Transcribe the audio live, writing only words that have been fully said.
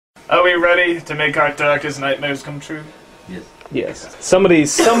Are we ready to make our darkest nightmares come true? Yes. Yes.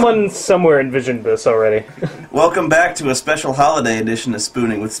 Someone somewhere envisioned this already. Welcome back to a special holiday edition of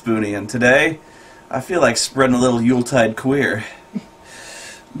Spooning with Spoony, and today I feel like spreading a little Yuletide queer.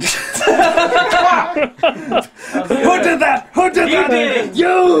 Who did that? Who did that?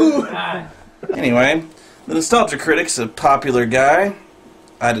 You! Anyway, the nostalgia critic's a popular guy.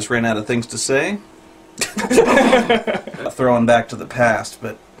 I just ran out of things to say. Throwing back to the past,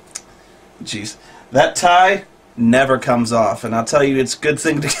 but jeez, that tie never comes off, and I'll tell you, it's a good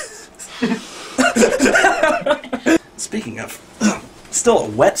thing to. Speaking of, still a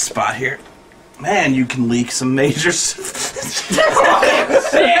wet spot here. Man, you can leak some major.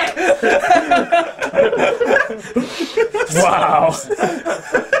 Wow.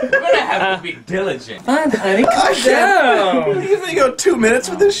 We're gonna have to be diligent. Fine, honey, calm down. You think you go 2 minutes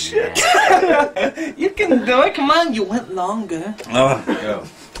with this shit? You can do it. Come on, you went longer. Oh, Go.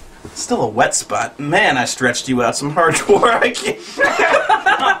 still a wet spot. Man, I stretched you out some hardcore. I can't.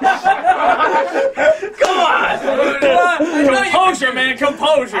 Composure, man,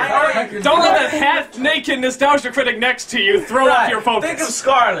 composure. Don't let that half-naked nostalgia critic next to you throw off your focus. Think of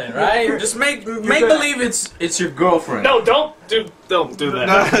Scarlet, right? Just make believe it's your girlfriend. No, don't do that.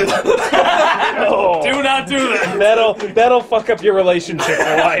 Oh, Do not do that. that'll fuck up your relationship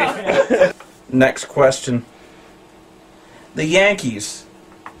for life. Next question. The Yankees.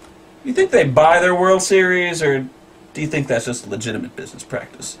 You think they buy their World Series, or do you think that's just legitimate business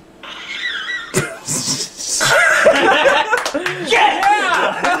practice?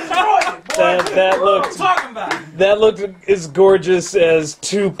 That looked as gorgeous as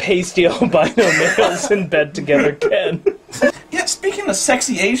two pasty albino males in bed together can. Yeah, speaking of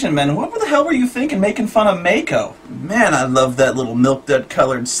sexy Asian men, what the hell were you thinking making fun of Mako? Man, I love that little milk dud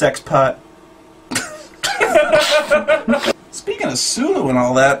colored sex pot. Speaking of Sulu and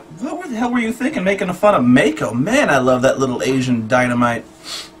all that, what the hell were you thinking making fun of Mako? Man, I love that little Asian dynamite.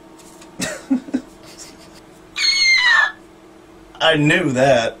 I knew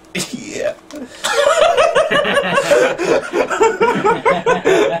that. Yeah.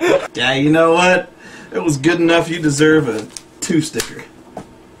 Yeah, you know what? It was good enough. You deserve a 2-sticker.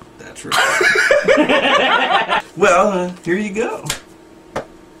 That's right. Well, here you go.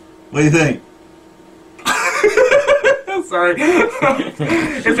 What do you think? Sorry.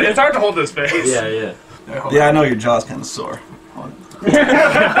 It's hard to hold this face. Yeah. Yeah, I know your jaw's kind of sore.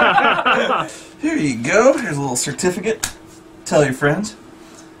 Here you go. Here's a little certificate. Tell your friends.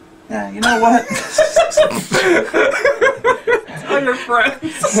 Yeah, you know what? Tell your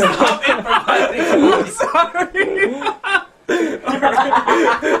friends. Stop improvising. I'm sorry.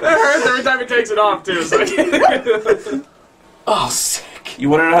 That hurts every time he takes it off, too. So Oh, sick. You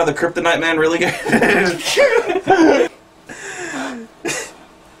want to know how the Kryptonite Man really got?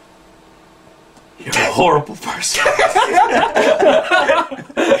 You're a horrible person.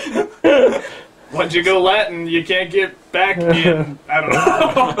 Once you go Latin, you can't get back in. I don't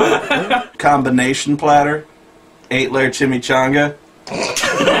know. Combination platter. 8-layer chimichanga.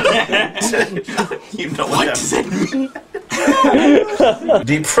 You know what does that mean?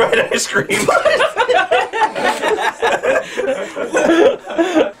 Deep fried ice cream.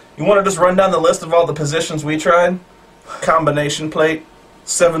 You want to just run down the list of all the positions we tried? Combination plate.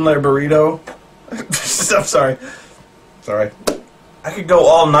 7-layer burrito. I'm sorry. Sorry. I could go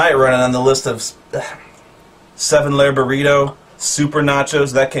all night running on the list of 7-layer burrito, super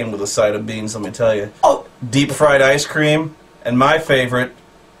nachos. That came with a side of beans, let me tell you. Oh, deep fried ice cream, and my favorite.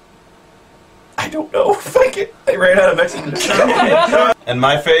 I don't know. Fuck it. I ran out of Mexican. And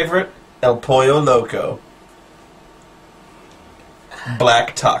my favorite, El Pollo Loco.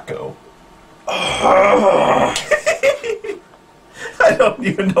 Black taco. I don't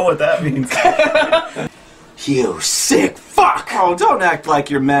even know what that means. You sick fuck! Oh, don't act like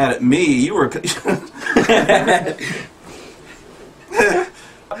you're mad at me. You were. I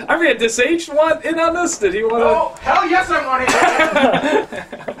forget, did Sage want in on this? Did he want to? Oh, hell yes, I want it.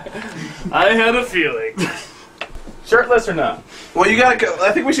 I had a feeling. Shirtless or not? Well, you gotta go.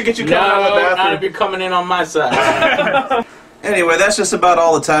 I think we should get you coming out of the I'd bathroom. be coming in on my side. Anyway, that's just about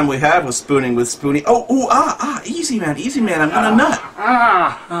all the time we have with Spooning with Spoony. Easy man, I'm gonna nut.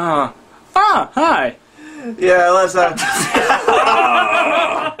 Hi. Yeah, let's Lost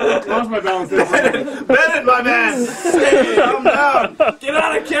my balance. Bennett, my man! Calm down! Get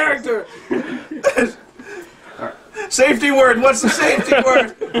out of character! Safety word, what's the safety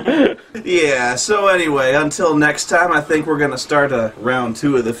word? Yeah, so anyway, until next time, I think we're gonna start round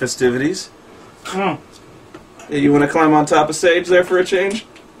 2 of the festivities. Hey, you wanna climb on top of Sage there for a change?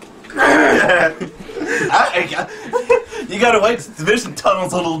 You gotta wait till the vision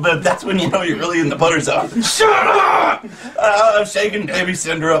tunnels a little bit. That's when you know you're really in the butter zone. Shut up! I'm shaking baby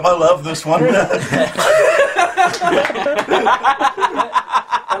syndrome. I love this one.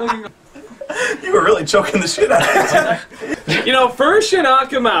 You were really choking the shit out of it. You know, first you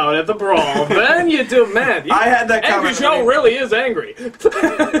knock him out at the brawl, then you do, man. I had that Angry comment. Joe really is angry. You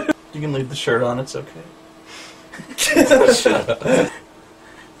can leave the shirt on, it's okay.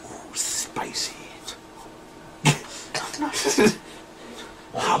 Spicy.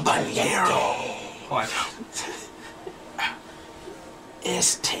 Habanero. What?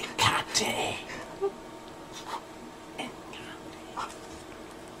 Estecate.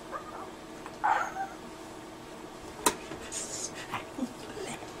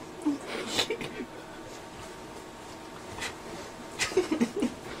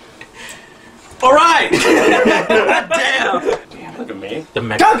 All right. Damn, look at me.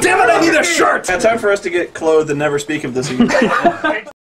 God damn it, I need a shirt! It's time for us to get clothed and never speak of this again.